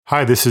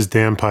Hi, this is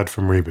Dan Putt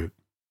from Reboot.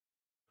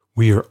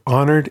 We are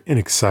honored and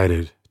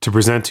excited to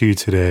present to you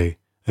today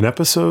an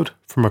episode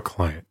from a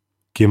client,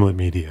 Gimlet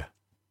Media,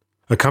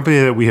 a company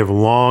that we have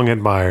long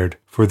admired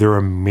for their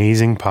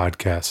amazing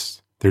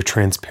podcasts, their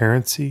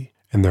transparency,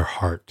 and their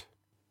heart.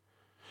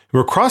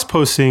 We're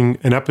cross-posting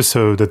an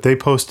episode that they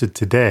posted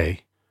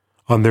today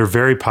on their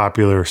very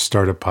popular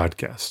startup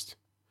podcast.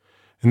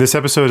 And this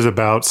episode is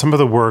about some of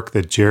the work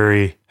that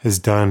Jerry has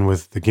done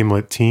with the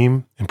Gimlet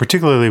team, and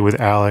particularly with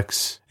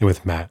Alex and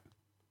with Matt.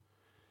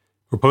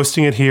 We're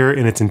posting it here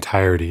in its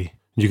entirety.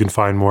 You can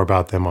find more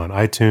about them on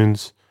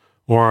iTunes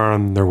or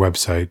on their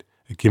website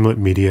at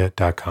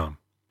gimletmedia.com.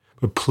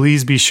 But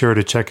please be sure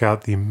to check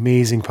out the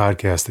amazing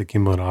podcast that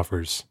Gimlet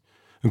offers,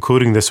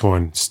 including this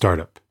one,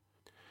 Startup.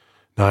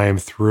 Now, I am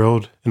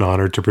thrilled and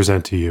honored to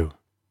present to you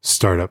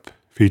Startup,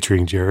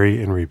 featuring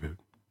Jerry and Reboot.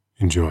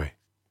 Enjoy.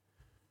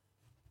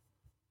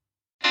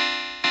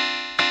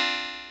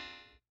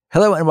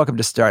 Hello and welcome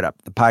to Startup,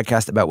 the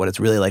podcast about what it's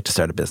really like to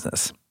start a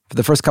business. For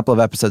the first couple of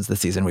episodes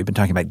this season, we've been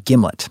talking about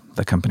Gimlet,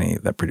 the company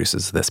that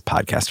produces this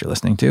podcast you're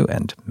listening to,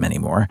 and many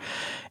more.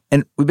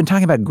 And we've been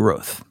talking about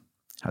growth,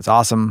 how it's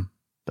awesome,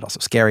 but also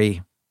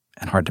scary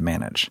and hard to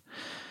manage.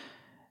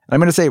 And I'm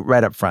going to say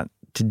right up front,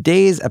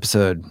 today's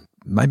episode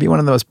might be one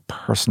of the most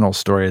personal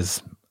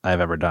stories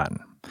I've ever done.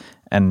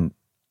 And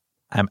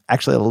I'm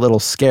actually a little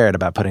scared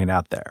about putting it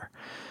out there.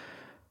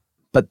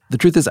 But the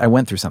truth is I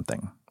went through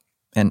something.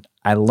 And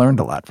I learned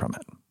a lot from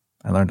it.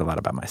 I learned a lot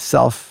about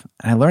myself,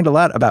 and I learned a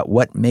lot about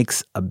what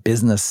makes a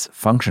business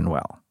function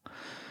well.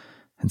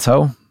 And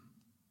so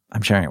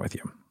I'm sharing it with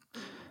you.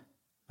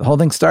 The whole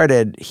thing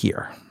started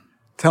here.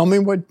 Tell me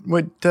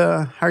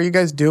how are you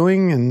guys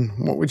doing,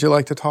 and what would you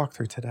like to talk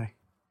through today?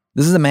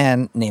 This is a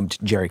man named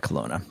Jerry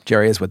Colonna.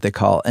 Jerry is what they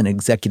call an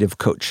executive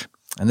coach.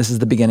 And this is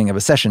the beginning of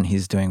a session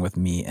he's doing with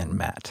me and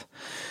Matt.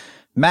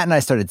 Matt and I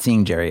started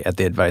seeing Jerry at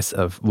the advice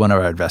of one of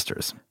our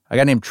investors, a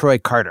guy named Troy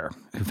Carter,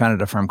 who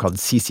founded a firm called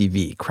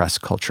CCV, Cross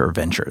Culture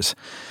Ventures.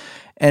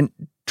 And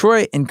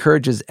Troy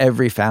encourages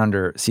every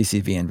founder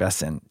CCV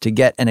invests in to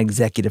get an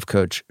executive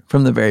coach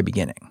from the very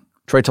beginning.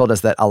 Troy told us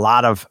that a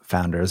lot of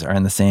founders are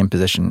in the same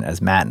position as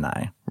Matt and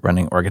I,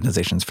 running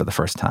organizations for the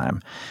first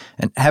time.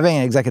 And having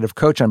an executive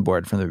coach on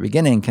board from the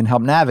beginning can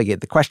help navigate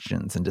the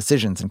questions and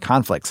decisions and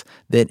conflicts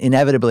that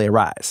inevitably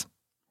arise.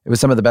 It was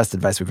some of the best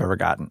advice we've ever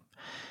gotten.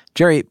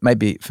 Jerry might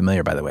be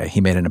familiar, by the way.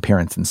 He made an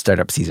appearance in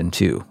Startup Season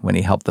 2 when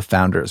he helped the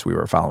founders we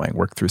were following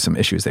work through some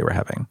issues they were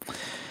having.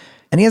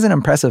 And he has an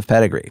impressive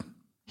pedigree.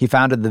 He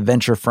founded the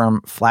venture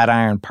firm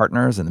Flatiron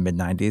Partners in the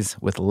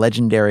mid-90s with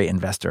legendary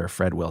investor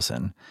Fred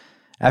Wilson.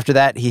 After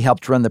that, he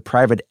helped run the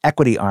private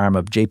equity arm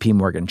of J.P.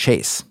 Morgan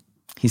Chase.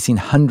 He's seen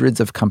hundreds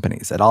of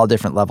companies at all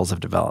different levels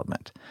of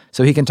development.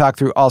 So he can talk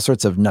through all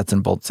sorts of nuts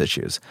and bolts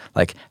issues,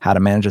 like how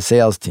to manage a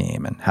sales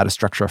team and how to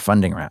structure a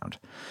funding round.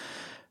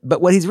 But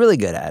what he's really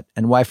good at,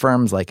 and why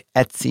firms like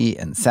Etsy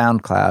and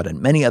SoundCloud and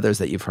many others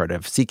that you've heard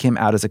of seek him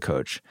out as a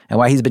coach, and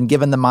why he's been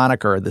given the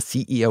moniker the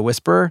CEO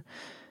Whisperer,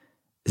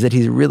 is that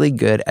he's really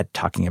good at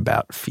talking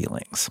about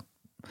feelings.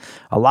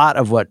 A lot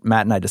of what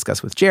Matt and I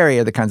discuss with Jerry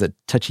are the kinds of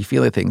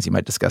touchy-feely things you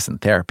might discuss in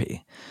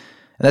therapy.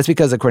 And that's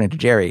because, according to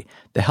Jerry,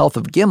 the health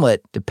of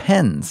Gimlet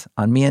depends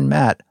on me and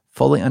Matt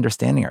fully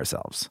understanding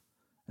ourselves,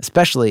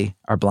 especially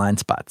our blind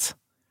spots,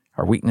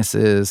 our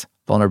weaknesses,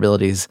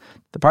 vulnerabilities,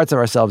 the parts of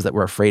ourselves that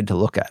we're afraid to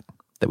look at,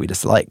 that we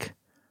dislike,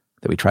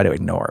 that we try to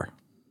ignore.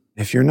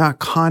 If you're not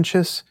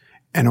conscious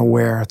and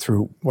aware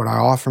through what I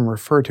often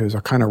refer to as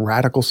a kind of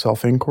radical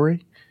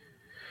self-inquiry,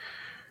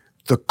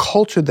 the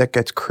culture that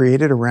gets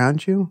created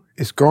around you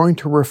is going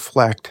to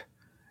reflect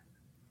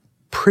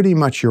pretty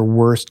much your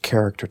worst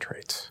character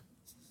traits,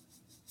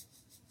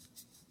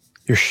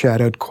 your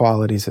shadowed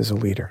qualities as a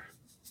leader,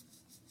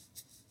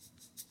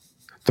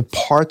 the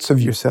parts of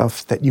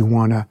yourself that you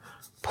want to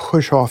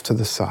push off to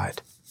the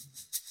side.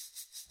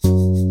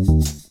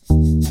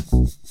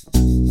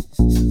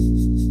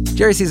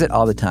 Jerry sees it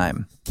all the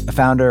time. A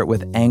founder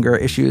with anger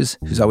issues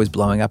who's always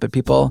blowing up at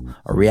people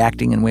or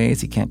reacting in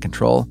ways he can't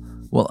control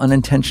will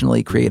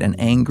unintentionally create an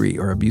angry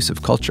or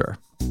abusive culture.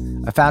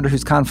 A founder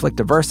who's conflict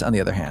averse, on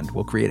the other hand,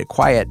 will create a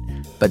quiet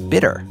but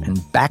bitter and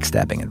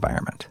backstabbing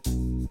environment.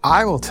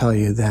 I will tell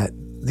you that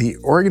the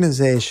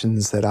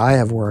organizations that I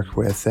have worked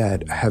with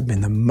that have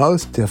been the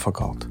most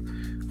difficult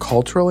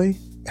culturally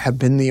have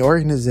been the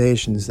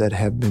organizations that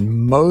have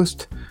been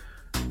most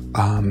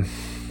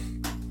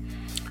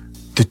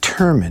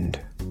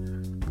determined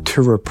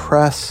to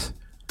repress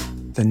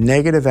the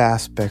negative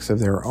aspects of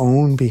their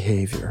own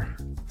behavior,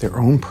 their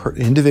own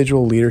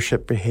individual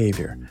leadership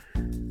behavior,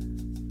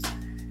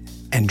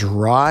 and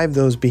drive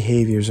those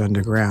behaviors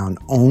underground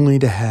only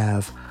to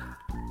have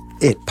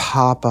it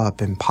pop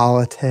up in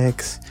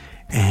politics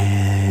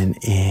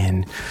and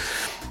in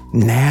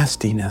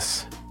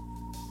nastiness.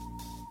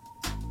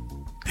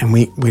 And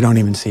we don't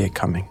even see it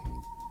coming.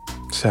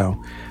 So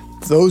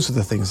those are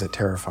the things that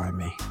terrify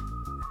me.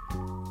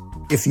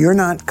 If you're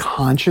not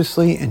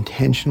consciously,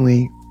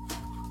 intentionally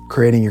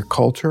creating your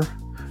culture,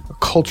 a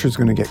culture is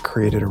going to get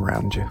created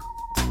around you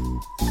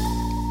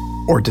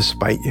or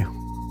despite you.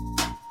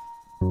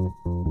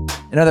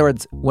 In other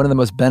words, one of the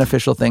most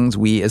beneficial things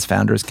we as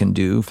founders can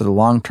do for the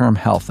long-term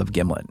health of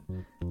Gimlet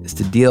is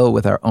to deal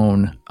with our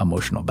own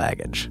emotional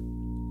baggage.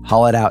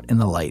 Haul it out in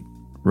the light,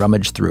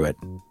 rummage through it,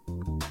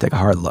 take a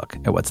hard look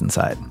at what's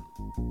inside.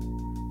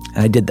 And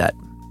I did that,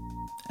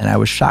 and I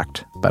was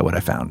shocked by what I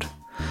found.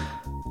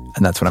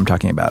 And that's what I'm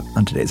talking about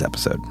on today's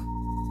episode.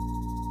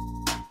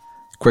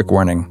 Quick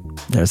warning,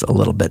 there's a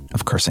little bit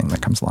of cursing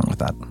that comes along with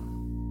that.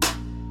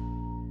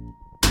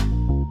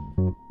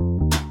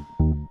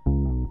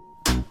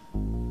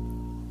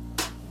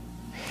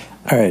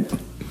 All right,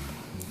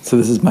 so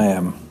this is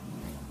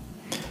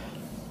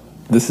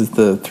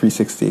the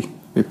 360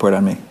 report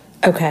on me.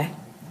 Okay.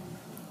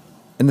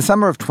 In the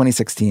summer of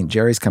 2016,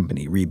 Jerry's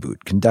company,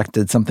 Reboot,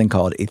 conducted something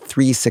called a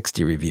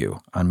 360 review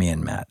on me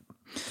and Matt.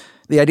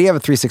 The idea of a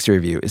 360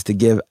 review is to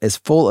give as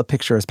full a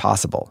picture as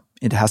possible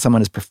into how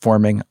someone is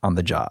performing on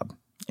the job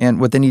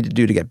and what they need to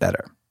do to get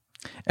better.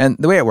 And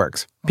the way it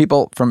works,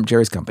 people from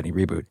Jerry's company,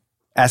 Reboot,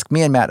 ask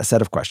me and Matt a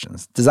set of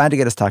questions designed to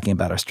get us talking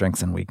about our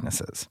strengths and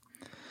weaknesses.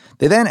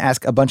 They then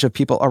ask a bunch of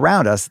people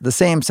around us the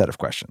same set of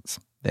questions.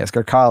 They ask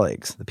our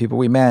colleagues, the people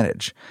we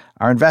manage,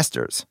 our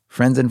investors,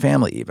 friends and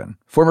family even,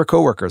 former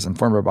coworkers and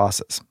former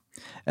bosses.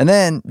 And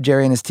then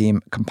Jerry and his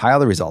team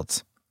compile the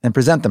results and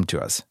present them to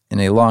us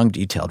in a long,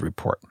 detailed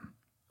report,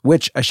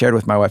 which I shared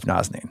with my wife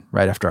Nazneen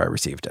right after I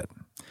received it.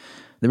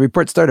 The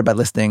report started by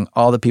listing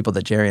all the people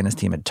that Jerry and his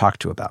team had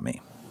talked to about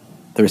me.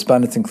 The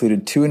respondents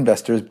included 2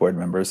 investors, board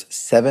members,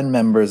 7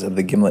 members of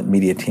the Gimlet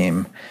media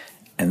team,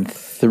 and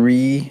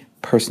 3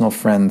 personal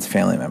friends,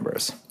 family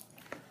members.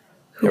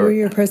 Who are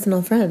your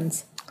personal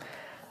friends?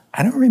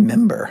 I don't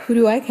remember. Who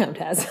do I count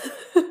as?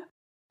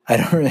 I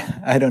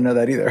don't know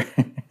that either.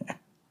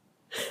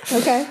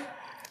 Okay.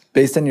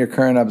 Based on your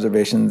current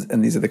observations,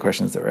 and these are the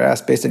questions that were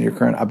asked, based on your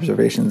current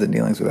observations and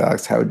dealings with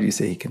Alex, how would you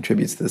say he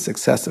contributes to the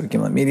success of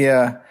Gimlet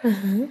Media?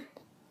 Mm-hmm.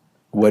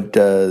 What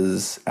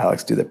does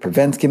Alex do that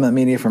prevents Gimlet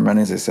Media from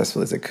running as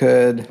successfully as it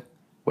could?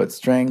 What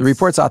strengths? The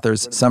report's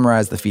authors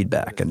summarize the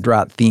feedback and draw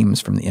out themes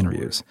from the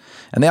interviews.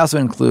 And they also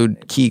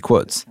include key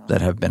quotes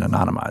that have been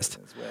anonymized.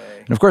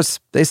 And of course,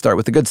 they start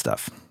with the good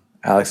stuff.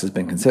 Alex has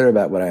been considerate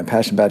about what I am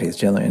passionate about. He's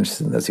genuinely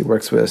interested in those he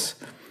works with.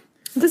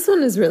 This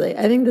one is really,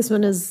 I think this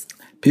one is...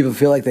 People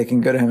feel like they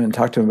can go to him and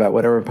talk to him about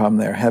whatever problem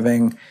they're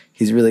having.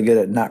 He's really good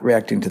at not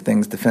reacting to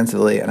things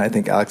defensively. And I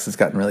think Alex has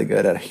gotten really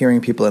good at hearing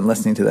people and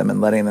listening to them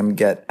and letting them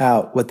get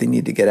out what they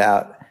need to get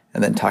out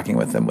and then talking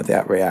with them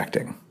without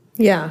reacting.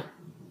 Yeah.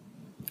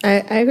 I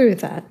agree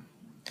with that.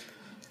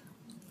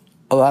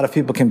 A lot of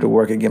people came to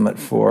work at Gimlet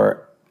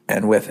for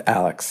and with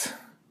Alex.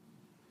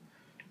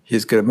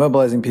 He's good at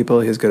mobilizing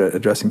people. He's good at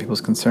addressing people's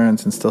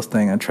concerns and still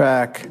staying on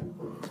track.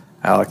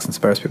 Alex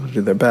inspires people to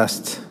do their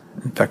best.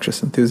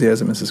 Infectious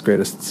enthusiasm is his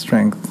greatest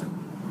strength.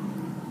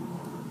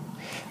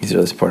 He's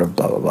really supportive,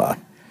 blah, blah, blah.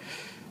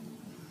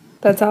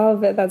 That's all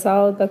of it.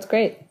 That's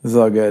great. This is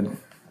all good.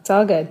 It's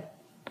all good.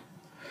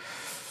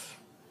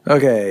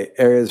 Okay,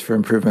 areas for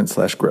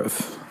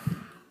improvement/growth.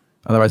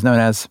 Otherwise known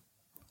as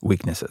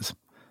weaknesses.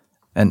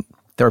 And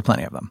there were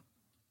plenty of them.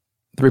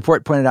 The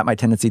report pointed out my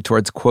tendency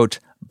towards, quote,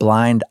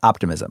 blind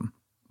optimism,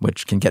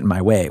 which can get in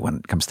my way when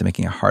it comes to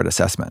making a hard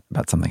assessment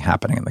about something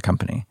happening in the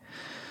company.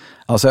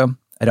 Also,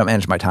 I don't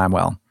manage my time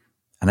well,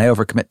 and I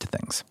overcommit to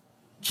things.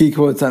 Key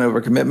quotes on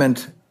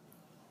overcommitment.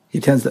 He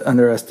tends to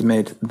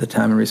underestimate the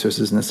time and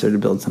resources necessary to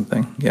build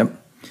something. Yep.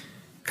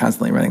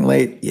 Constantly running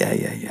late.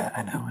 Yeah.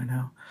 I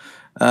know.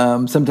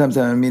 Sometimes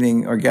I'm in a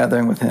meeting or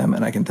gathering with him,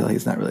 and I can tell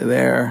he's not really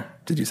there.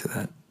 Did you say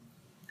that?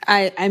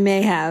 I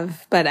may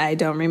have, but I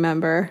don't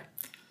remember.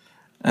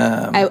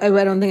 I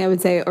don't think I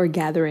would say or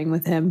gathering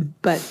with him,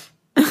 but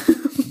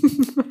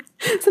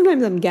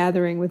sometimes I'm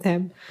gathering with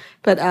him.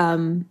 But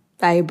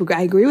I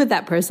agree with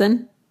that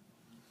person.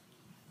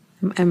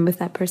 I'm with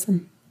that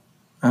person.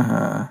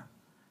 Uh-huh.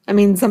 I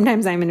mean,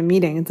 sometimes I'm in a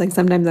meeting. It's like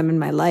sometimes I'm in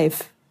my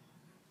life.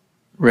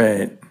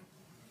 Right.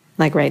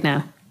 Like right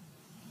now.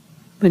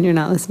 When you're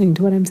not listening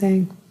to what I'm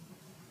saying.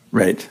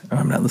 Right. Oh,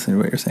 I'm not listening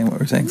to what you're saying. What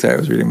we're saying. Sorry, I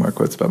was reading more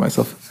quotes about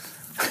myself.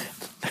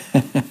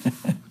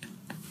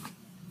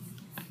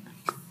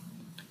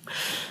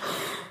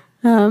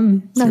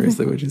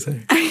 Seriously, what'd you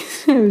say?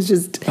 It was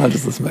just... I'll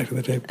just listen back to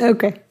the tape.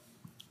 Okay.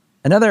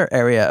 Another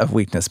area of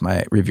weakness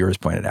my reviewers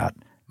pointed out,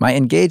 my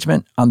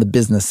engagement on the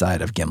business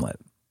side of Gimlet.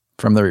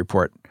 From the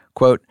report,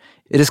 quote,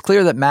 "It is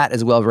clear that Matt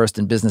is well-versed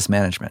in business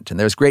management, and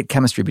there's great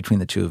chemistry between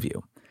the two of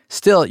you.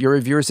 Still, your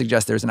reviewers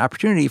suggest there's an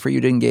opportunity for you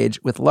to engage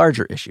with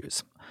larger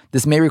issues.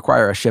 This may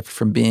require a shift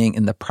from being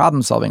in the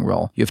problem-solving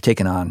role you have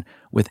taken on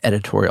with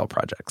editorial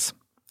projects."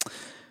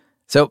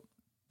 So,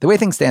 the way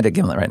things stand at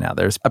Gimlet right now,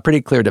 there's a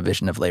pretty clear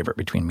division of labor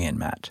between me and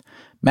Matt.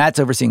 Matt's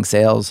overseeing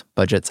sales,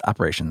 budgets,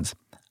 operations.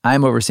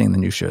 I'm overseeing the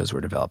new shows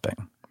we're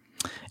developing.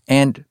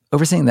 And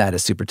overseeing that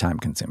is super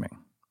time-consuming.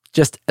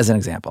 Just as an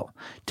example,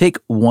 take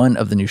one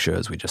of the new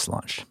shows we just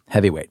launched,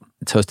 Heavyweight.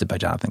 It's hosted by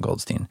Jonathan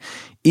Goldstein.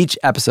 Each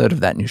episode of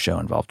that new show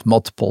involved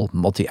multiple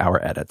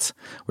multi-hour edits,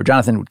 where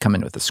Jonathan would come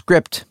in with a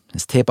script,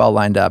 his tape all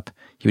lined up.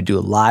 He would do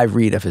a live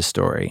read of his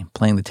story,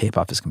 playing the tape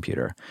off his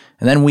computer.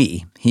 And then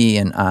he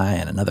and I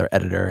and another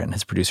editor and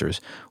his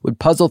producers, would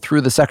puzzle through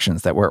the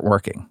sections that weren't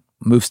working,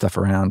 move stuff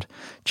around,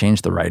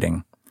 change the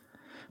writing.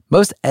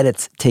 Most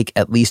edits take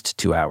at least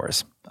 2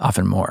 hours,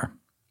 often more.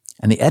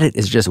 And the edit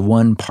is just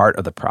one part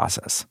of the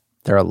process.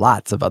 There are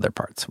lots of other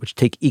parts, which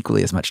take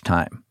equally as much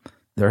time.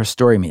 There are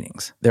story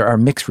meetings. There are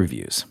mix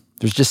reviews.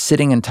 There's just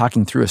sitting and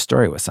talking through a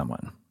story with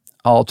someone,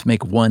 all to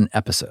make one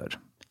episode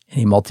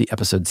in a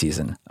multi-episode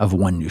season of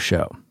one new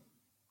show.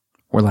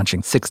 We're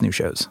launching 6 new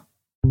shows.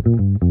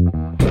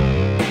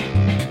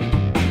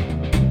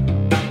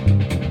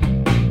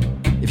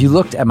 If you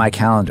looked at my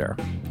calendar,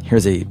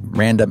 here's a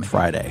random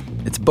Friday.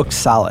 It's booked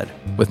solid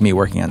with me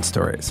working on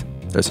stories.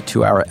 There's a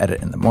 2-hour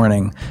edit in the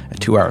morning, a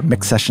 2-hour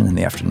mix session in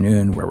the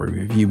afternoon where we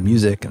review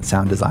music and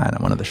sound design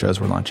on one of the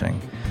shows we're launching.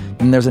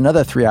 And there's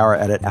another 3-hour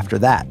edit after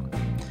that.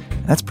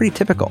 And that's pretty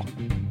typical.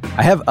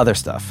 I have other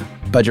stuff,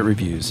 budget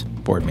reviews,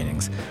 board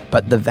meetings,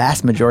 but the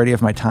vast majority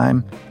of my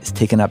time is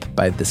taken up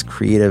by this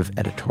creative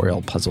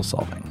editorial puzzle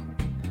solving.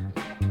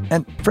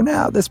 And for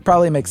now, this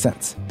probably makes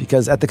sense,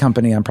 because at the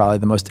company, I'm probably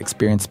the most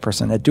experienced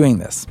person at doing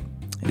this.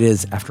 It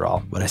is, after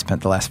all, what I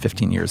spent the last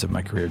 15 years of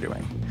my career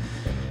doing.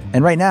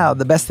 And right now,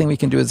 the best thing we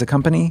can do as a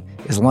company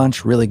is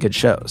launch really good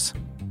shows.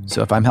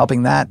 So if I'm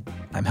helping that,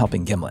 I'm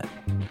helping Gimlet.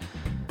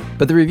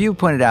 But the review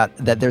pointed out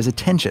that there's a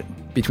tension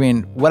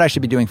between what I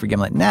should be doing for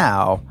Gimlet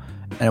now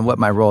and what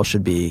my role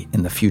should be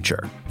in the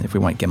future if we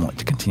want Gimlet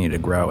to continue to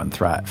grow and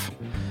thrive.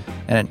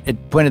 And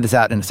it pointed this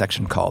out in a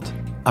section called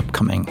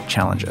Upcoming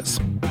Challenges.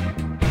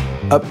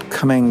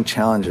 Upcoming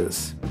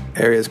challenges,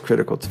 areas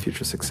critical to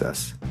future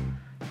success.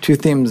 2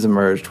 themes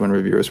emerged when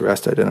reviewers were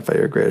asked to identify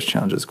your greatest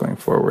challenges going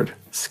forward: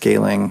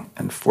 scaling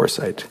and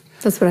foresight.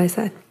 That's what I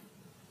said.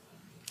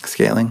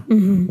 Scaling?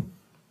 Mm-hmm.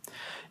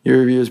 Your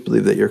reviewers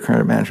believe that your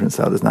current management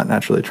style does not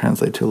naturally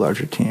translate to a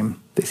larger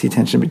team. They see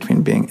tension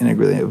between being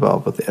integrally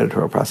involved with the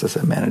editorial process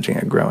and managing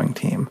a growing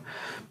team.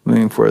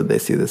 Moving forward, they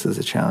see this as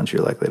a challenge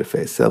you're likely to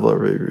face. Several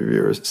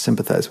reviewers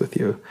sympathize with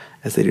you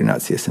as they do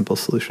not see a simple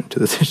solution to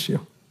this issue.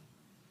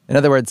 In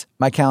other words,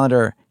 my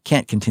calendar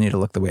can't continue to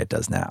look the way it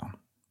does now.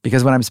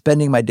 Because when I'm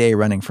spending my day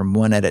running from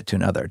one edit to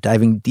another,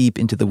 diving deep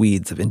into the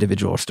weeds of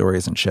individual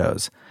stories and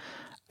shows,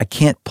 I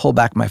can't pull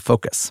back my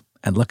focus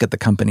and look at the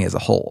company as a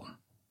whole,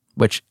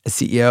 which, as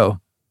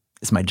CEO,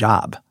 is my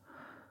job.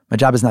 My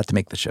job is not to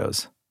make the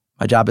shows.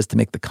 My job is to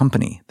make the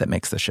company that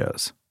makes the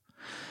shows.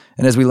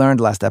 And as we learned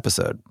last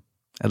episode,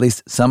 at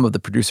least some of the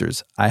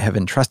producers I have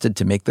entrusted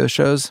to make those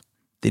shows,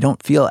 they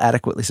don't feel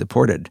adequately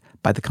supported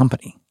by the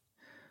company.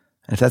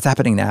 And if that's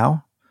happening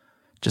now,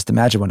 just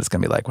imagine what it's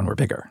going to be like when we're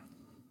bigger.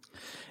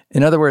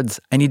 In other words,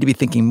 I need to be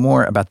thinking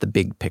more about the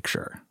big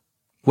picture.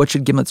 What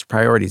should Gimlet's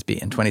priorities be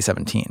in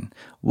 2017?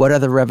 What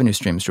other revenue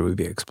streams should we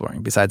be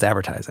exploring besides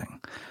advertising?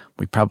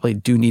 We probably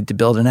do need to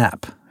build an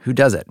app. Who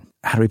does it?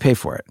 How do we pay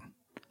for it?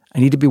 I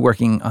need to be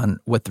working on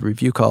what the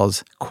review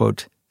calls,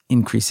 quote,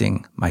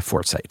 increasing my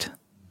foresight.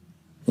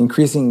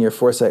 Increasing your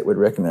foresight would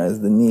recognize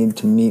the need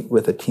to meet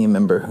with a team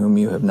member whom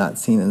you have not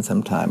seen in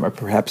some time, or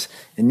perhaps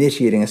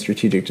initiating a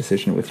strategic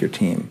decision with your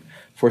team.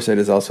 Foresight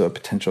is also a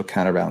potential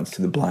counterbalance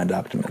to the blind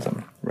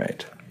optimism,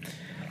 right?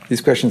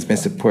 These questions may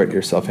support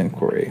your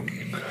self-inquiry.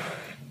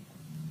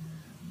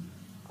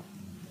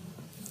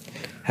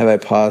 Have I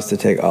paused to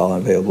take all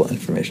available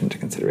information into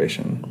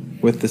consideration?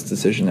 With this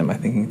decision, am I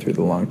thinking through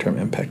the long-term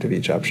impact of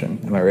each option?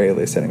 Am I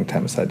regularly setting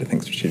time aside to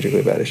think strategically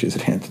about issues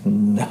at hand?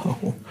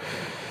 No.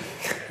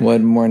 What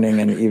morning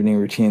and evening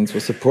routines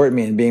will support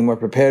me in being more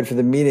prepared for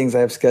the meetings I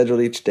have scheduled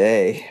each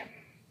day?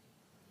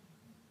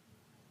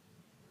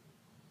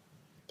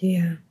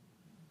 Yeah.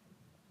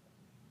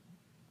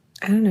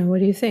 I don't know. What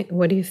do you think?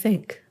 What do you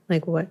think?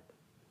 Like what?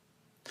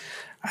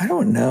 I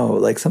don't know.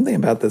 Like something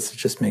about this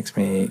just makes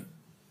me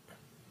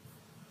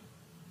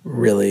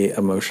really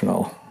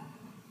emotional.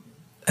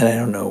 And I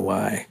don't know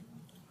why.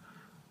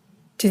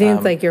 Do you think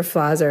it's like your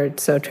flaws are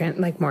so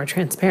more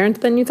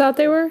transparent than you thought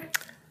they were?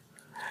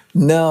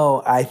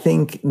 No, I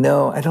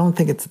don't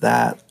think it's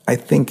that. I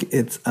think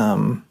it's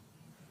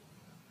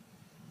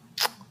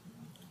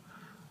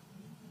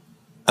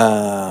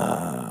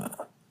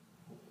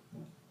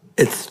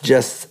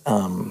just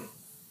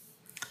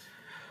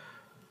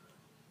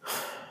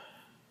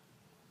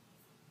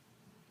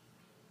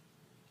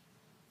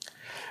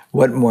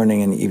what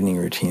morning and evening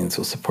routines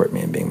will support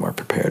me in being more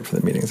prepared for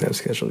the meetings I have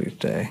scheduled each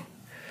day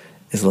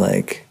is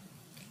like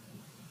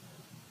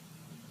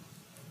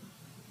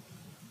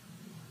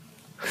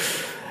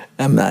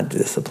I'm not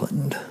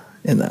disciplined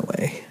in that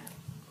way.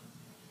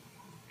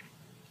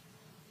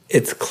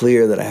 It's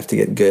clear that I have to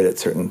get good at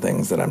certain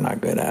things that I'm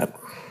not good at.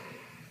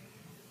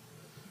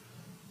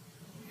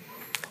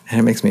 And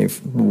it makes me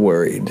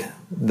worried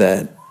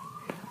that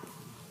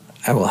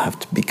I will have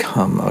to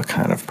become a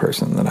kind of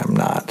person that I'm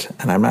not.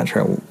 And I'm not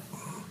sure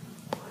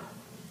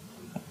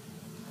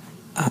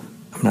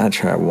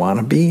I want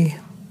to be.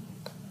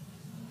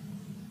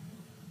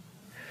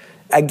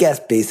 I guess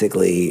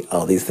basically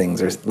all these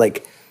things are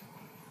like,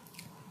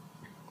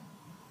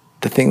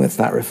 the thing that's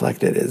not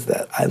reflected is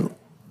that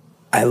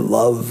I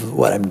love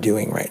what I'm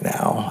doing right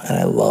now, and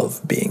I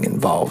love being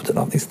involved in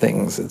all these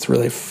things. It's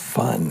really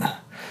fun.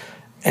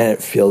 And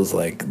it feels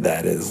like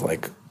that is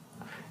like,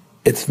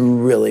 it's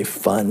really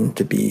fun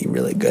to be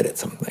really good at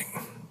something.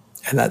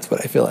 And that's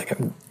what I feel like I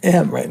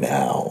am right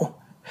now.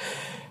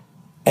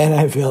 And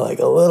I feel like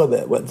a little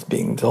bit what's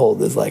being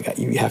told is like,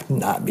 you have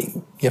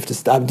to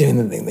stop doing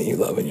the thing that you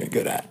love and you're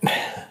good at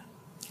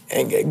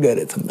and get good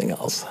at something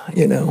else,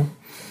 you know?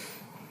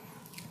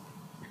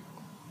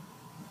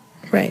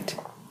 Right.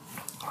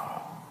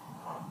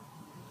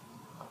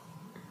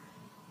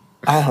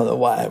 I don't know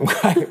why I'm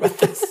crying about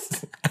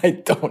this. I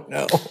don't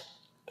know.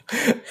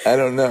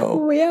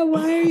 Well, yeah,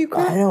 why are you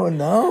crying? I don't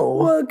know.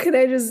 Well,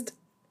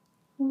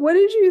 what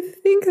did you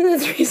think the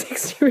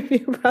 360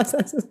 review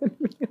process was going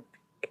to be like?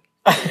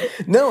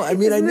 No, I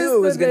mean, I knew it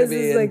was going to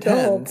be like the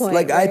whole intense. point,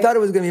 Like, right? I thought it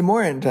was going to be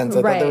more intense.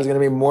 I thought there was going to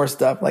be more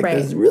stuff. Like,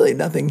 there's really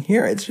nothing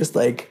here. It's just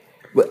like,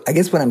 I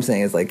guess what I'm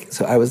saying is like,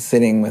 so I was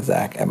sitting with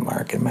Zach and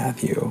Mark and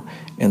Matthew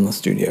in the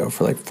studio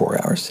for like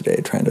 4 hours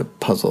today trying to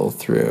puzzle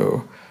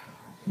through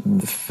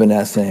the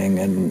finessing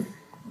and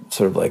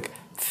sort of like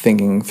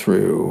thinking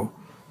through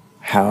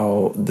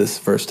how this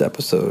first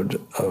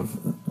episode of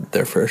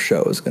their first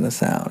show is going to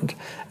sound.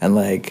 And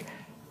like,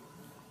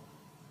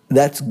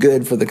 that's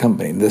good for the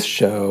company. This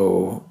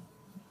show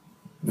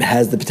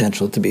has the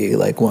potential to be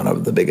like one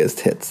of the biggest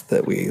hits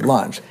that we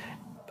launch.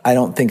 I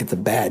don't think it's a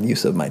bad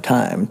use of my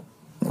time.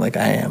 Like,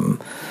 I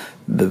am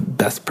the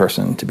best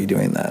person to be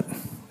doing that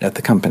at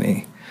the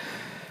company.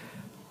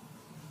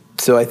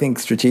 So I think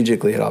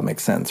strategically it all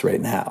makes sense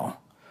right now.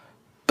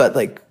 But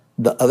like,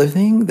 the other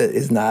thing that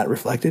is not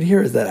reflected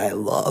here is that I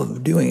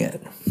love doing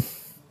it.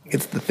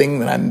 It's the thing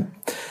that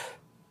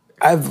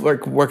I've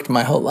worked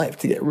my whole life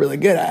to get really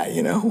good at,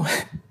 you know?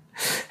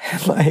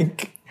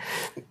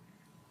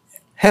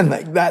 and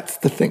that's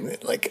the thing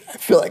that like, I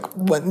feel like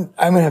when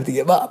I'm gonna have to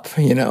give up,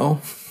 you know?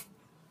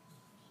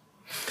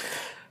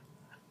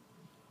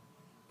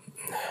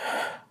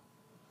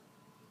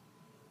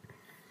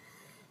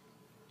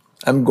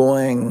 I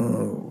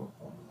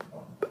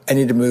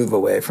need to move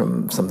away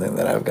from something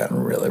that I've gotten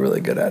really, really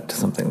good at to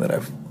something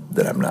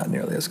that I'm not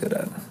nearly as good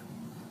at,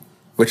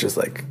 which is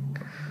like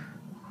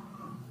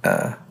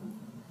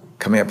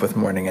coming up with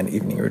morning and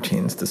evening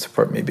routines to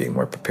support me being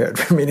more prepared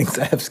for meetings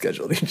I have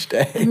scheduled each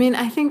day. I mean,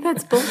 I think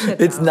that's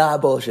bullshit. It's not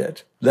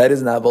bullshit. That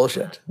is not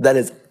bullshit. That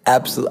is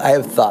absolute. I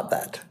have thought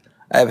that.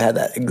 I have had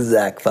that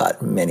exact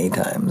thought many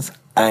times.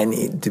 I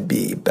need to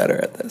be better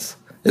at this.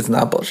 It's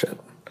not bullshit.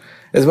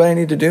 It's what I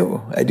need to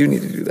do. I do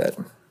need to do that.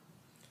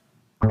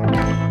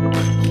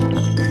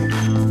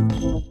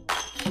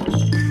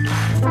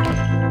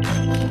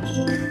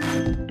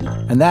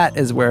 And that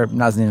is where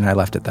Nazanin and I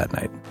left it that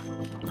night.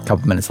 A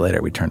couple minutes later,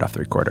 we turned off the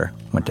recorder,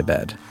 went to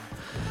bed.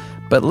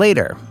 But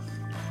later,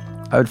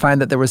 I would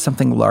find that there was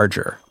something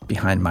larger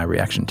behind my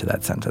reaction to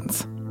that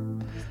sentence.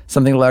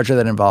 Something larger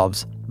that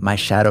involves my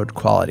shadowed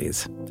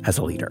qualities as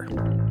a leader.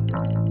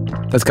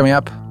 That's coming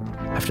up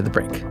after the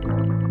break.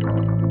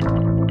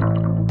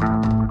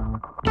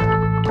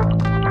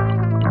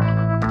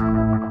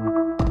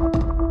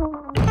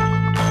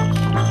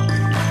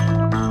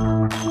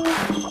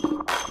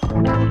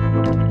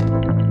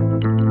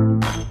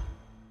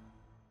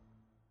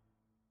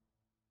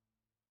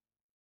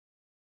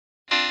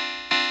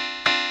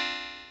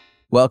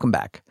 Welcome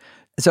back.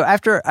 So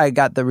after I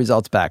got the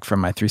results back from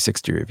my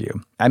 360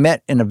 review, I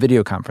met in a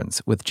video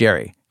conference with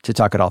Jerry to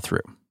talk it all through.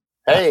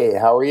 Hey,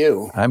 how are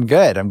you? I'm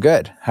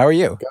good. How are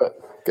you?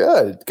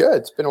 Good.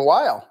 It's been a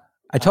while.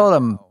 I told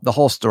him the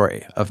whole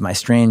story of my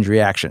strange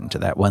reaction to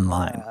that one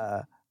line.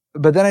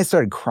 But then I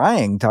started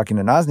crying talking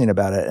to Nazanin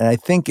about it. And I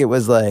think it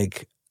was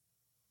like,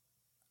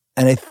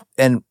 and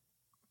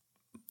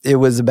it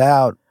was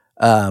about,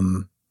 let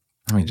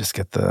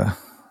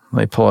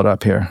me pull it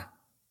up here.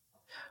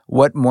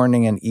 What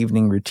morning and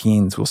evening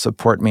routines will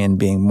support me in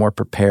being more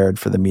prepared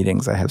for the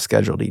meetings I have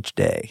scheduled each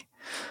day?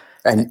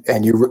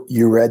 And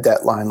you read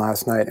that line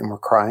last night and were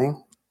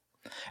crying?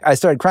 I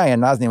started crying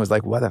and Nazanin was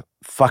like, what the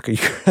fuck are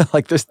you,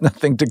 like, there's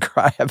nothing to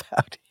cry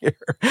about here.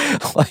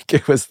 Like,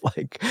 it was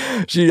like,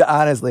 she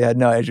honestly had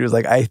no idea. She was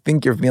like, I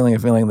think you're feeling a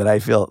feeling that I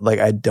feel like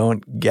I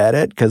don't get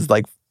it. Cause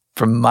like,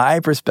 from my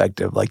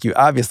perspective, like, you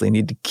obviously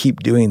need to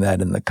keep doing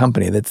that in the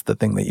company. That's the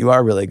thing that you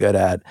are really good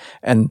at.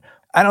 And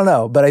I don't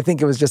know, but I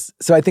think it was just,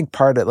 so I think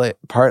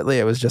partly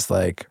it was just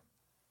like,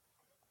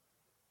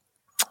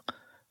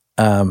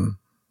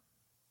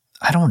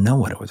 I don't know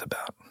what it was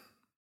about.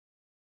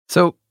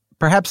 So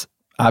perhaps,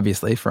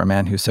 obviously, for a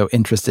man who's so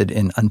interested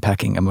in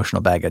unpacking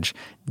emotional baggage,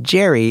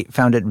 Jerry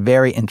found it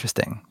very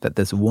interesting that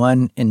this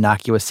one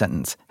innocuous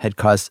sentence had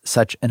caused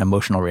such an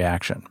emotional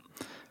reaction.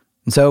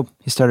 And so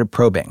he started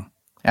probing,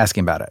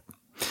 asking about it.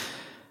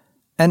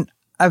 And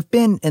I've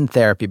been in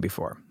therapy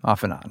before,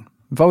 off and on.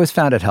 I've always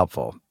found it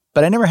helpful,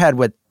 but I never had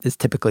what is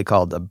typically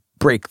called a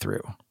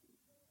breakthrough.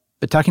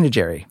 But talking to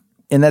Jerry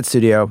in that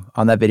studio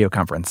on that video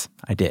conference,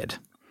 I did.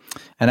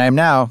 And I am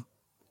now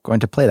going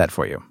to play that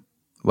for you.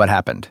 What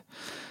happened?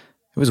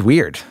 It was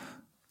weird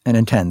and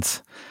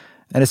intense.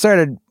 And it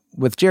started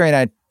with Jerry and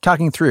I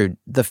talking through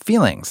the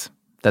feelings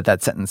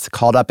that sentence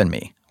called up in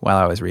me while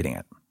I was reading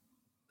it.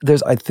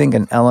 There's, I think,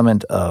 an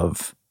element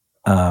of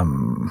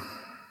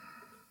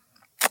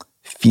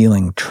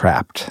feeling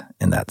trapped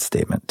in that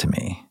statement to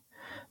me.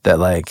 That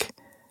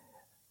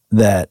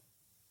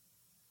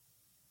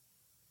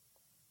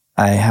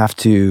I have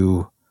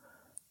to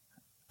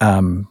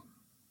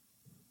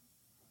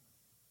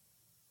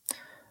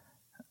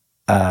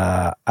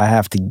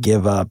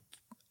give up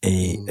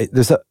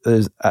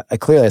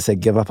clearly I say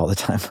give up all the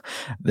time.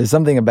 There's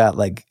something about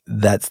like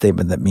that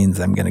statement that means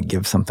I'm going to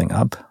give something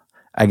up.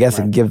 I guess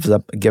it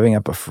giving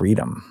up a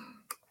freedom.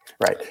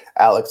 Right.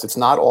 Alex, it's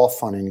not all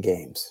fun and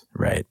games.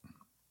 Right.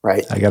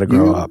 Right. I got to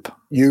grow up.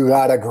 You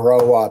got to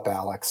grow up,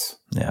 Alex.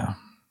 Yeah. I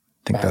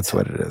think that's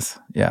what it is.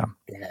 Yeah.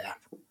 Yeah.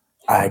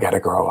 I got to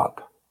grow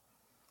up.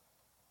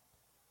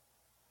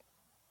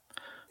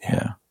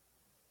 Yeah.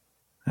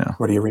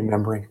 What are you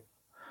remembering?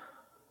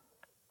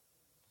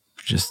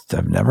 Just,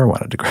 I've never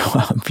wanted to grow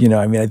up. You know,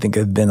 I mean, I think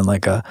I've been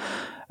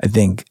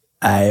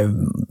I've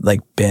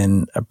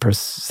been a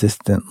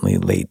persistently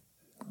late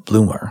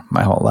bloomer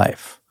my whole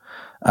life.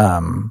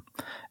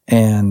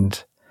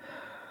 And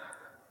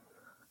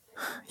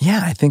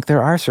yeah, I think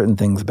there are certain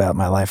things about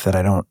my life that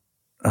I don't,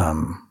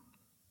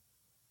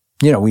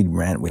 we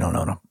rent, we don't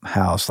own a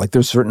house. Like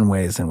there's certain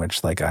ways in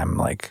which like, I'm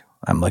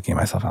looking at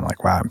myself, I'm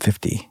like, wow, I'm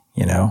 50,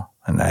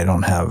 and I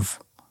don't have,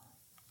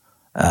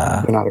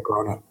 you're not a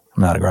grown up.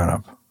 I'm not a grown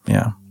up.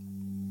 Yeah.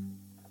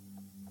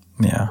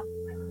 Yeah.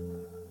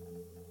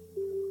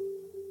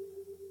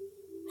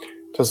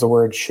 Does the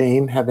word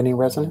shame have any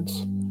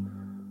resonance?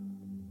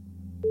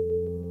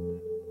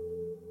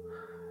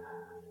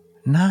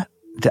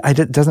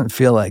 It doesn't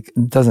feel like, I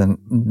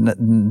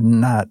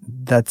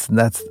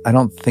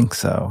don't think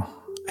so.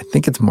 I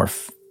think it's more,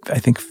 I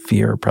think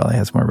fear probably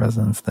has more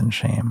resonance than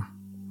shame.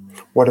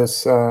 What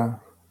is there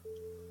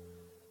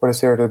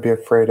to be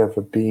afraid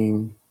of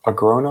being a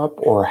grown up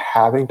or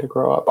having to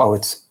grow up? Oh,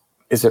 is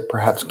it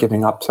perhaps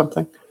giving up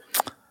something?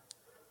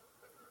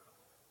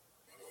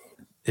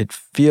 It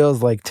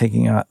feels like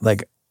taking out,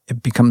 like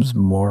it becomes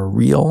more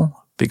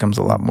real, becomes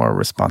a lot more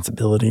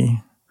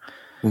responsibility.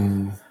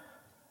 Mm.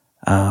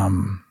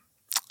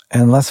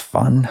 And less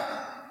fun.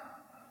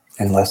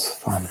 And less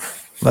fun.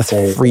 Less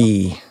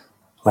free.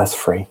 Less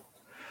free.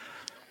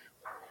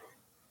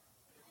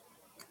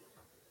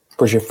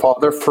 Was your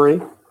father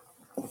free?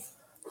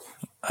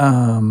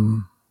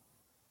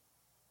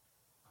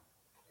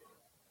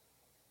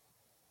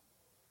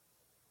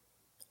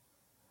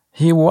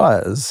 He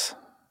was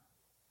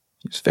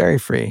very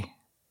free,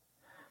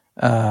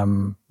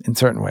 in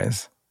certain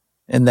ways,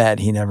 in that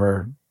he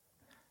never,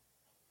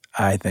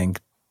 I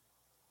think,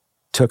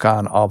 took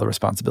on all the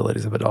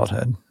responsibilities of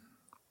adulthood.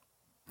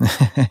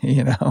 How'd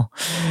you know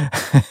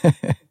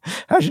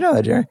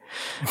that, Jerry?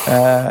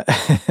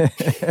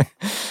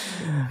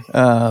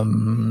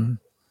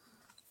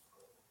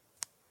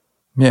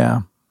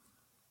 Yeah.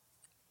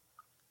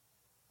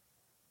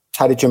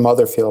 How did your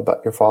mother feel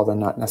about your father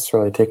not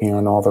necessarily taking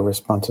on all the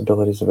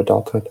responsibilities of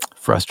adulthood?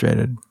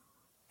 Frustrated.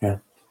 Yeah.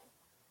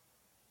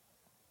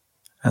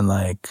 And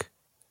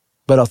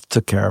but also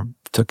took care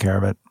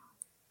of it.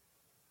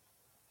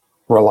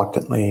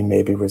 Reluctantly,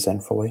 maybe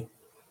resentfully.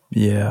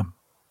 Yeah.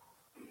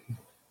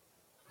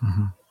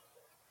 Mm-hmm.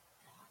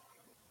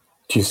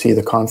 Do you see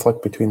the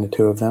conflict between the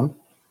two of them?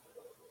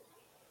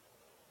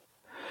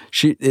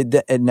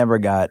 It never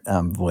got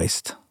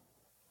voiced.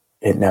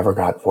 It never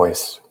got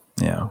voiced.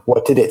 Yeah.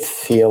 What did it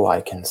feel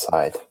like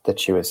inside that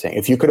she was saying?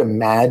 If you could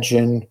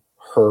imagine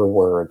her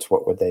words,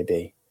 what would they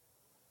be?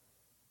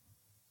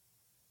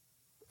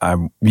 I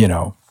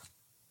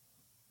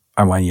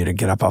want you to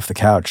get up off the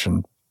couch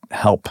and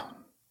help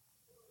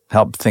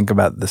think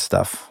about this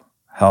stuff.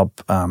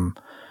 Help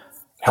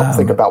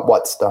think about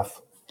what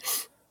stuff?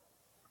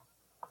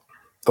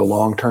 The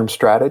long-term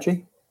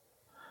strategy?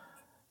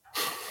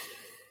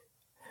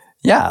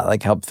 Yeah,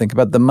 like help think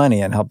about the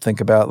money and help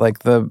think about like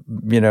the,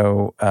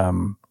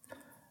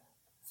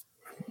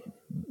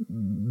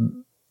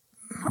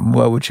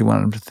 what would you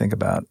want them to think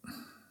about?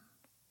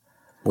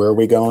 Where are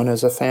we going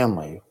as a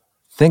family?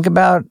 Think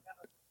about,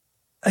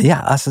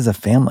 us as a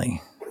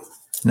family.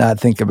 Not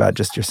think about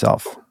just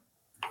yourself.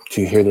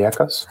 Do you hear the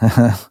echoes?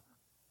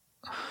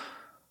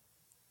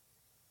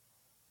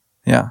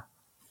 Yeah.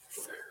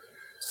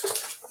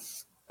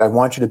 I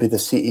want you to be the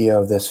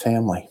CEO of this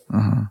family.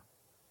 Mm-hmm.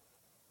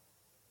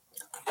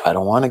 I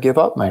don't want to give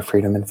up my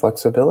freedom and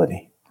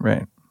flexibility.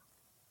 Right.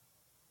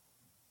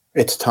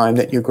 It's time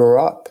that you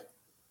grow up.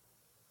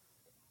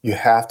 You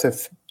have to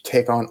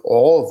take on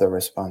all of the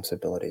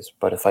responsibilities.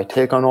 But if I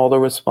take on all the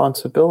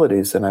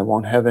responsibilities, then I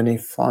won't have any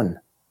fun.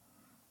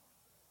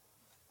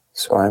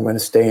 So I'm going to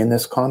stay in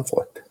this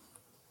conflict.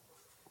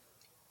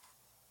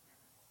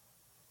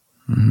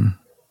 Mm-hmm.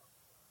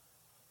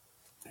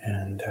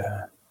 And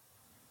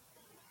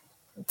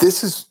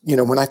this is,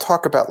 when I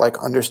talk about like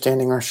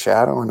understanding our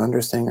shadow and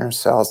understanding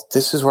ourselves,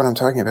 this is what I'm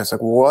talking about. It's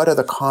like, what are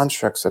the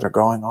constructs that are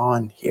going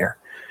on here?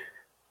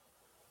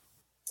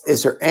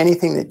 Is there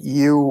anything that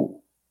you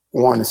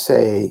want to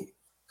say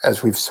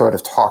as we've sort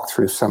of talked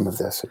through some of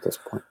this at this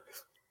point?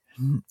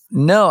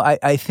 No,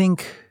 I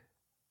think,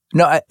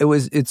 no,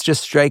 it's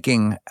just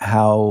striking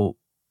how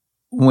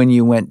when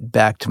you went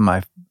back to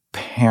my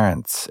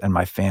parents and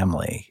my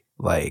family,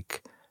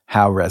 like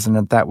how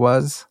resonant that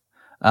was.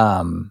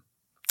 And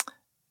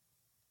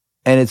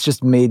it's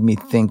just made me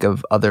think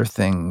of other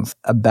things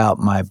about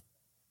my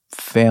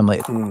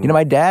family.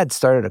 My dad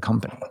started a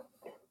company.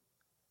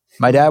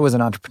 My dad was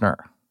an entrepreneur.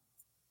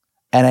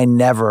 And I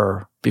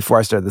never, before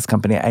I started this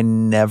company, I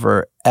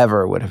never,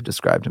 ever would have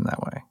described him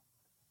that way.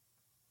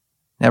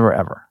 Never,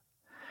 ever.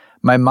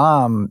 My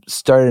mom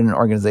started an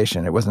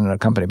organization. It wasn't a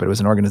company, but it was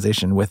an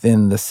organization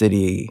within the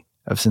city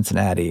of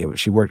Cincinnati.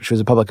 She was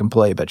a public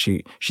employee, but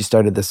she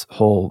started this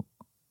whole,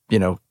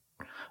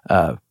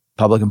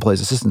 public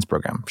employees assistance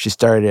program. She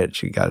started it.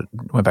 She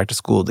went back to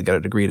school to get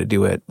a degree to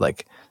do it,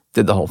 like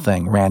did the whole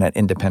thing, ran it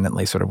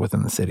independently sort of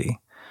within the city,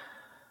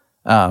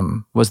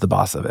 was the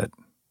boss of it.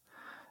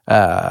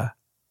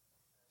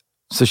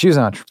 So she was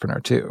an entrepreneur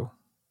too.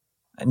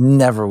 I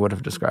never would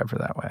have described her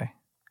that way.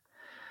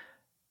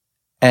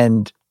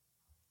 And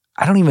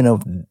I don't even know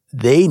if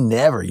they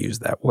never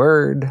used that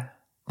word.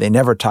 They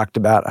never talked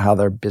about how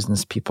they're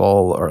business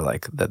people or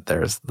like that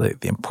there's the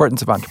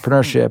importance of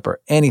entrepreneurship or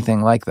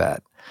anything like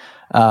that.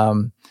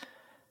 And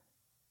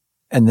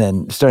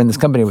then starting this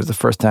company was the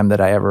first time that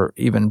I ever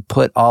even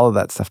put all of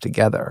that stuff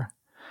together.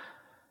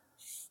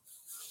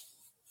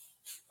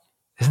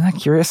 Isn't that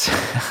curious?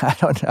 I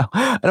don't know.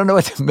 I don't know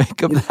what to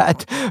make of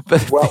that,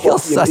 but it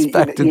feels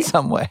suspect in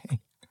some way.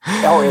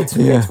 Oh, it's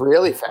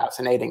really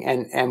fascinating.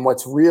 And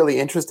what's really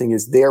interesting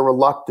is their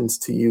reluctance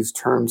to use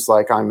terms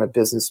like I'm a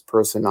business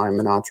person, I'm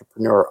an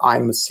entrepreneur,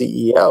 I'm a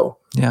CEO.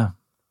 Yeah.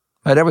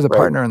 My dad was a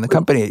partner in the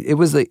company. It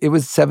was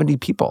 70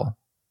 people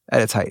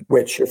at its height.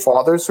 Which, your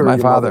father's or my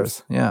your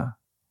father's? Mother's? Yeah.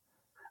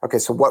 Okay,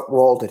 so what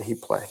role did he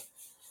play?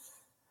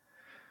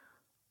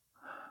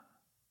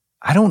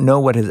 I don't know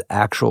what his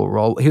actual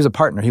role. He was a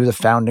partner. He was a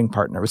founding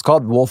partner. It was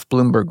called Wolf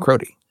Bloomberg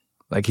Crotty.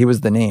 Like he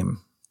was the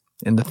name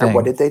in the thing. And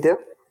what did they do?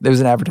 There was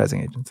an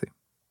advertising agency.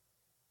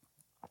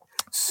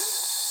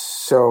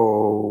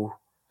 So,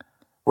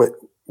 what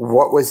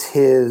was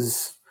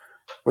his?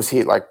 Was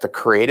he like the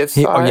creative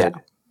side?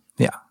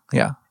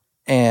 Yeah.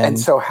 And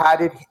so, how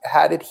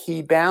did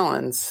he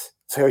balance?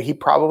 So he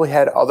probably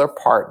had other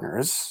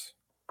partners,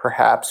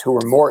 perhaps, who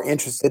were more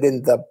interested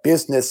in the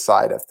business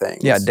side of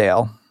things. Yeah,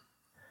 Dale.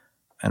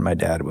 And my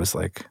dad was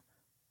like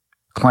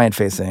client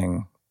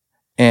facing,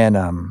 and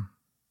and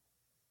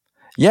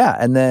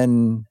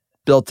then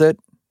built it.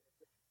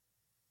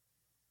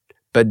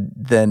 But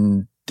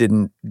then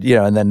didn't,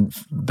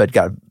 but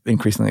got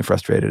increasingly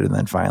frustrated and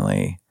then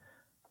finally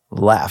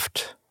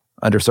left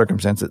under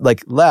circumstances,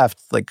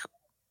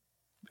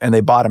 and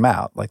they bought him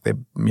out. Like they,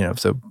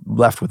 so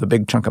left with a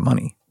big chunk of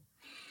money.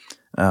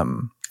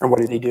 And what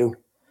did he do?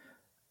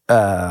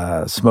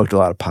 Smoked a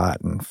lot of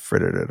pot and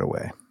frittered it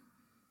away.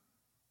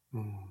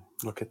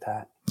 Look at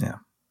that. Yeah.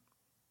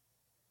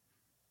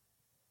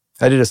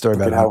 I did a story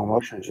about it. How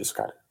emotional just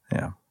got it.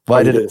 Yeah. Well,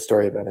 I did a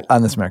story about it.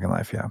 On This American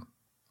Life, yeah.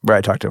 Where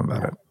I talked to him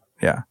about it.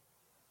 Yeah.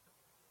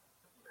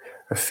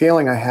 The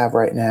feeling I have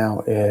right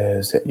now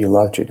is that you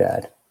loved your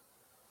dad.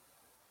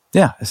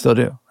 Yeah, I still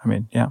do. I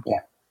mean, yeah. Yeah.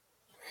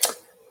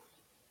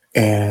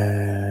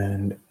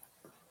 And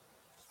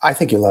I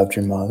think you loved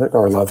your mother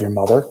or love your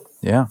mother.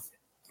 Yeah.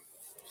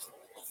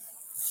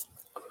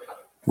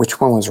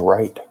 Which one was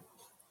right?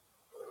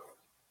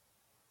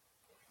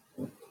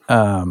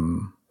 I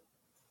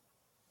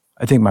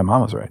think my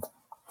mom was right.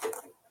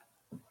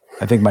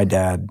 I think my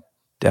dad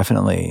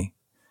definitely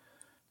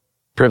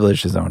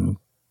privileged his own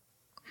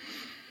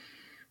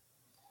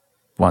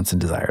wants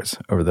and desires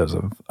over those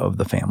of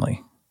the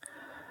family.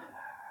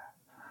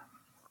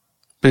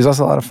 But he's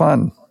also a lot of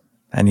fun.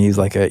 And he's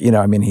like he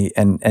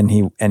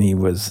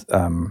was,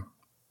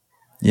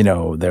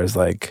 there's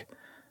like,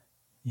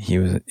 he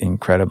was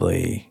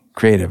incredibly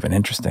creative and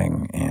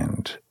interesting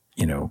and,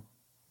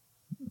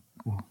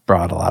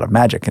 brought a lot of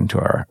magic into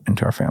our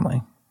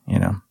family,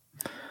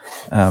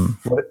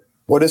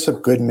 What is a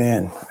good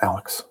man,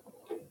 Alex?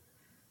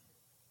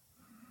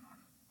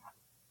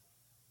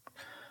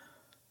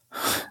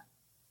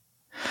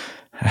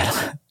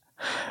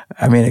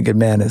 I mean, a good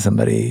man is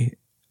somebody,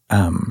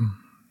 I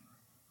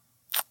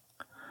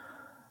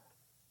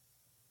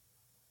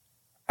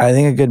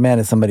think a good man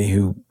is somebody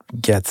who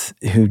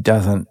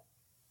doesn't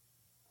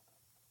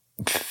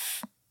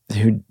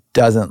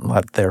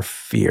let their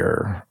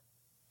fear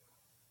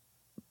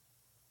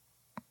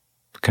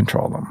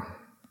control them.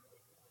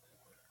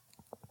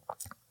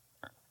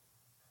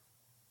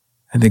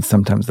 I think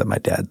sometimes that my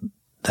dad,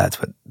 that's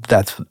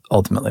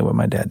ultimately what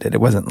my dad did.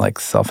 It wasn't like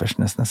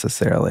selfishness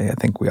necessarily. I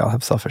think we all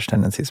have selfish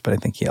tendencies, but I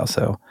think he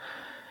also,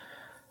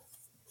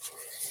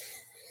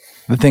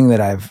 the thing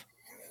that I've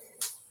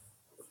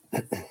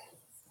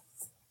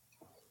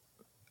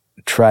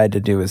tried to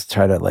do is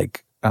try to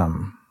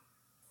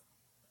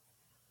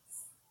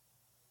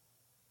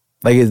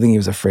I think he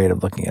was afraid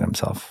of looking at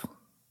himself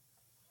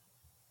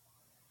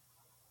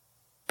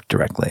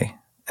directly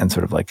and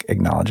sort of like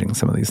acknowledging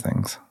some of these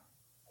things.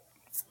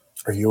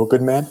 Are you a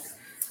good man?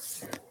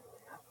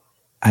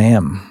 I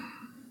am.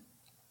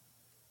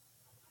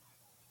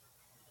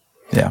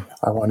 Yeah.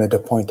 I wanted to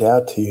point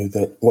out to you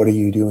that what are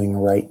you doing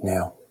right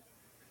now?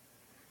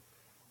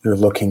 You're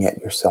looking at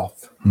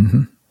yourself.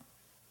 Mm-hmm.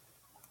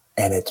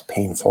 And it's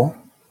painful.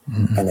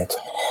 Mm-hmm. And it's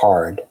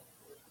hard.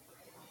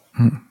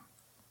 Mm-hmm.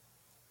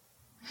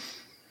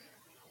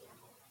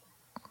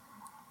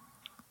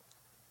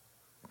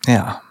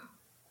 Yeah.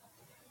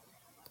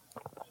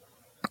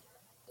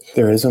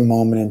 There is a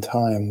moment in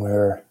time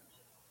where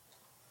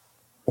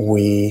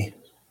we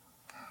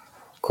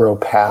grow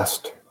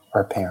past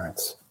our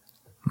parents.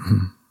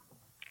 Mm-hmm.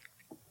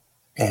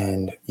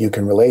 And you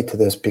can relate to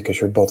this because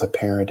you're both a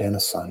parent and a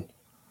son.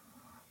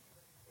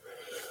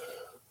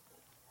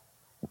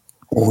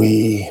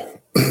 We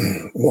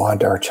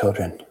want our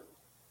children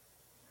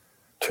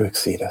to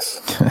exceed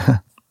us.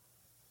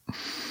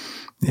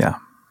 Yeah.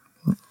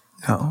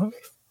 No.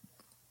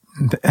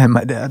 And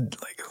my dad,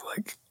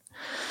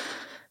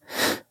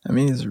 I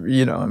mean,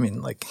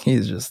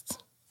 he's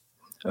just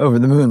over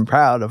the moon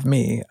proud of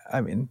me.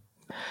 I mean,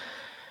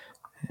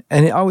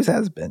 and he always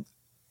has been.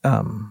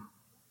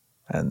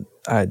 And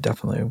I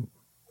definitely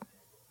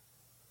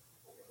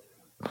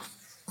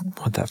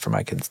want that for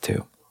my kids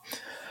too.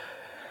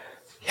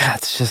 Yeah,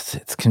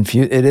 it's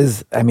confused. It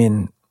is, I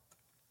mean,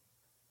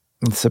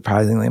 it's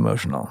surprisingly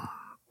emotional.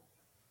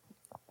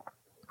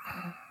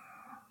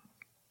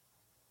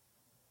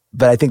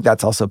 But I think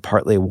that's also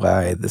partly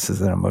why this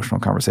is an emotional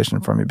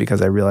conversation for me,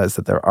 because I realize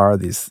that there are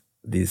these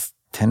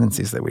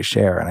tendencies that we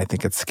share, and I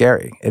think it's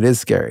scary. It is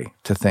scary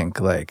to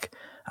think like,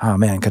 oh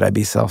man, could I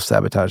be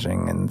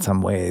self-sabotaging in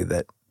some way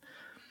that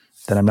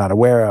I'm not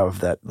aware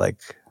of, that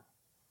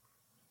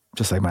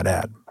just like my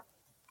dad.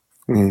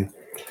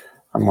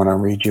 I'm going to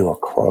read you a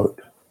quote.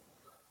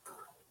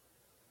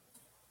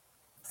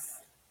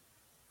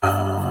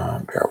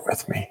 Bear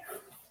with me.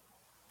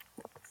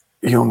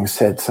 Jung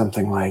said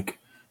something like,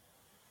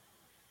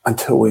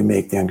 until we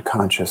make the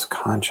unconscious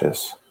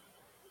conscious,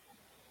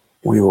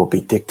 we will be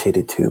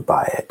dictated to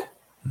by it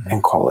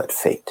and call it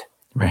fate.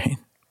 Right.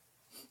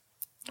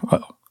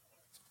 Whoa.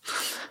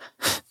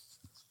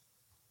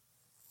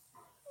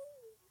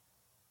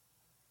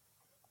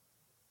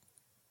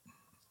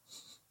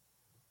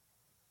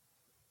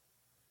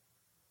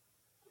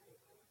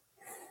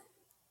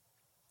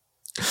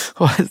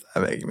 Why is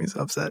that making me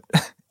so upset?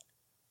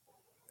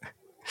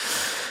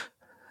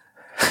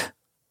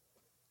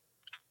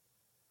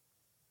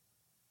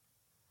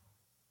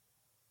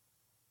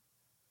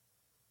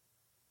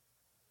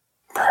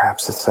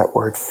 Perhaps it's that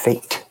word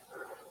fate.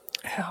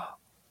 Yeah.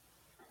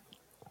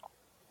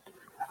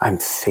 I'm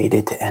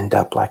fated to end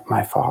up like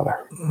my father.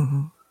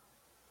 Mm-hmm.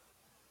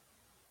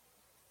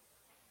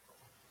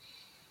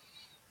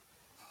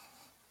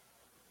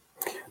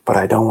 But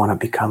I don't want to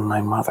become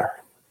my mother.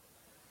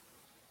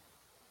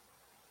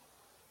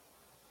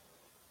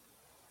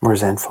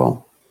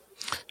 Resentful.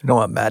 I don't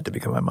want Matt to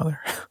become my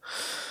mother.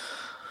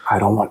 I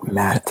don't want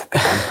Matt to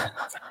become my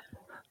mother.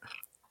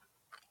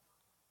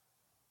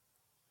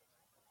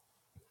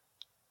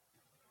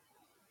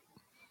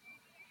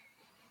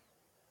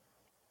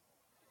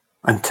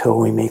 Until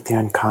we make the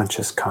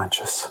unconscious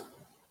conscious.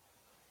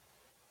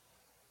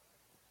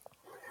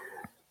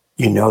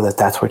 You know that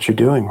that's what you're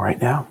doing right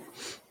now.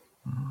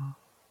 Mm-hmm.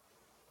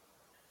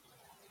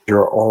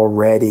 You're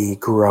already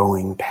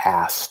growing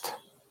past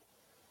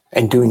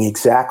and doing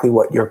exactly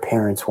what your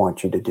parents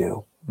want you to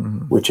do,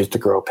 which is to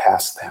grow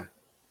past them.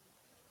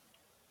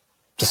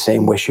 The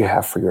same wish you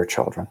have for your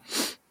children.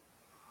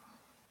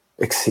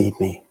 Exceed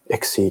me,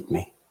 exceed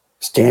me.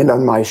 Stand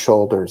on my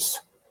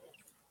shoulders,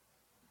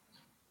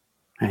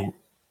 right?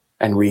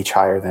 And reach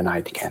higher than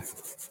I can.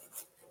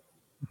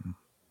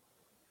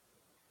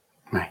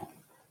 Right.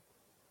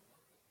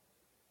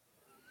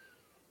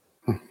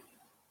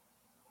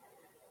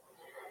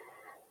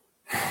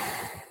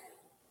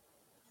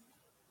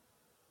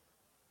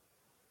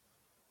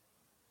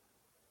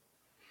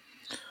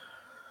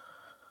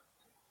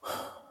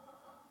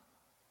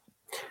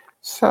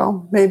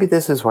 So maybe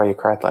this is why you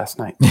cried last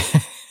night.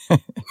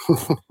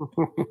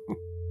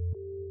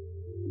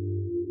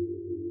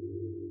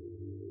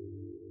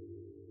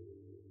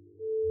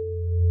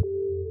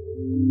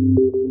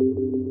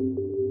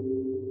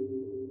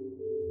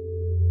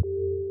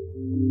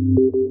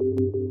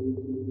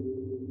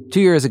 2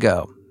 years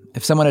ago,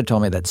 if someone had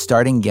told me that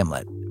starting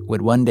Gimlet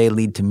would one day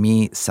lead to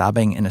me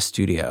sobbing in a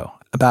studio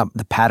about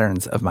the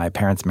patterns of my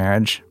parents'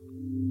 marriage,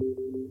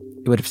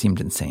 it would have seemed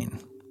insane.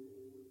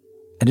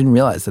 I didn't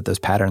realize that those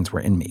patterns were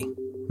in me,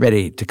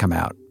 ready to come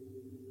out.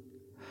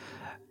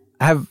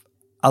 I have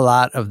a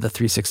lot of the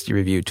 360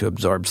 review to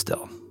absorb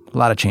still, a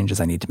lot of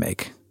changes I need to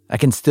make. I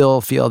can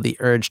still feel the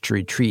urge to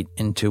retreat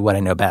into what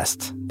I know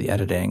best, the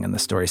editing and the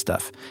story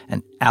stuff,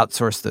 and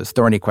outsource those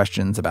thorny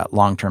questions about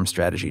long-term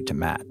strategy to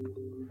Matt.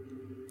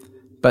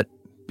 But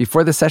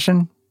before the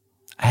session,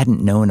 I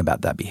hadn't known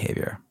about that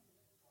behavior.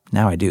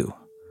 Now I do.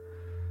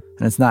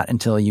 And it's not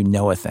until you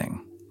know a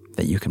thing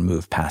that you can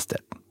move past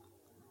it.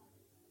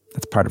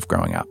 That's part of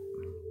growing up.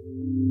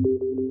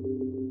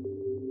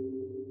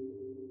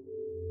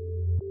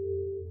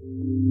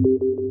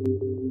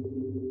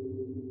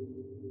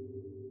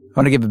 I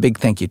want to give a big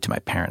thank you to my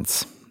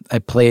parents. I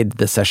played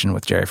this session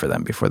with Jerry for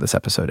them before this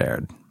episode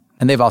aired.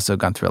 And they've also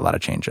gone through a lot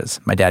of changes.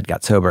 My dad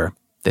got sober.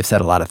 They've said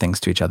a lot of things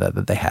to each other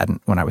that they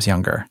hadn't when I was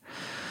younger.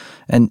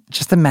 And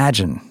just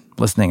imagine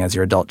listening as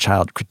your adult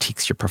child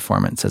critiques your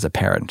performance as a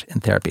parent in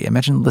therapy.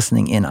 Imagine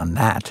listening in on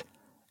that.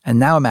 And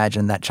now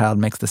imagine that child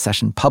makes the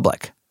session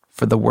public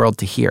for the world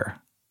to hear.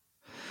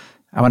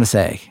 I want to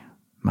say,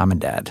 Mom and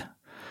Dad,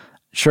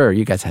 sure,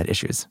 you guys had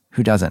issues.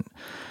 Who doesn't?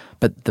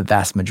 But the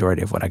vast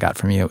majority of what I got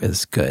from you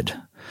is good.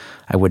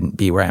 I wouldn't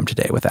be where I am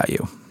today without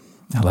you.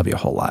 I love you a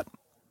whole lot.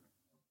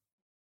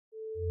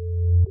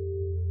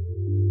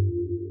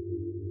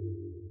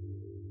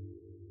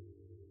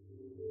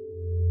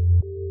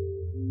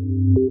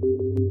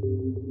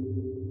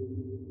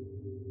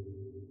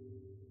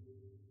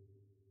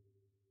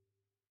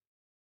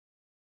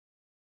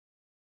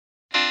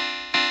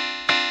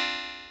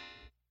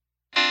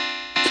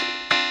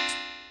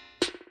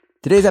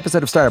 Today's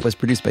episode of Startup was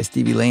produced by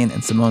Stevie Lane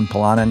and Simone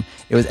Polanen.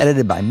 It was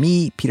edited by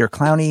me, Peter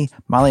Clowney,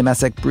 Molly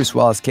Messick, Bruce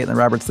Wallace, Caitlin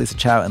Roberts, Lisa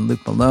Chow, and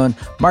Luke Malone.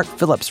 Mark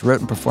Phillips wrote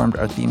and performed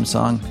our theme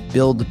song.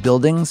 Build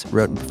Buildings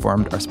wrote and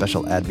performed our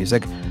special ad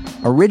music.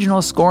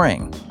 Original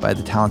scoring by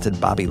the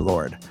talented Bobby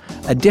Lord.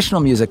 Additional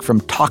music from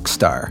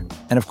Talkstar.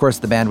 And of course,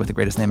 the band with the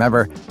greatest name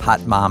ever,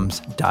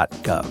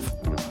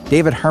 hotmoms.gov.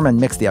 David Herman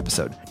mixed the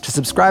episode. To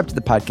subscribe to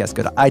the podcast,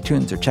 go to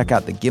iTunes or check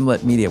out the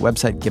Gimlet Media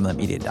website,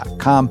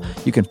 gimletmedia.com.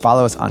 You can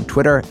follow us on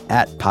Twitter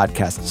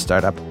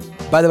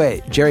 @PodcastStartup. By the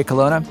way, Jerry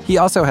Colonna, he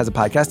also has a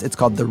podcast. It's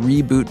called The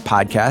Reboot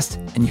Podcast,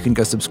 and you can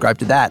go subscribe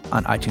to that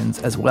on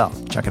iTunes as well.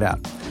 Check it out.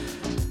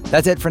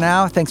 That's it for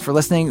now. Thanks for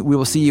listening. We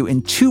will see you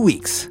in 2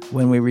 weeks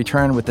when we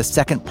return with the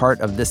second part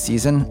of this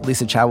season.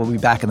 Lisa Chow will be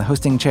back in the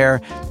hosting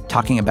chair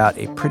talking about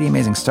a pretty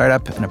amazing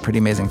startup and a pretty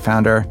amazing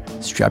founder.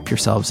 Strap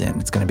yourselves in.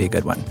 It's going to be a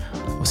good one.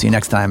 We'll see you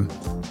next time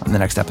on the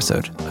next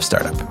episode of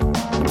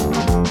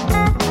Startup.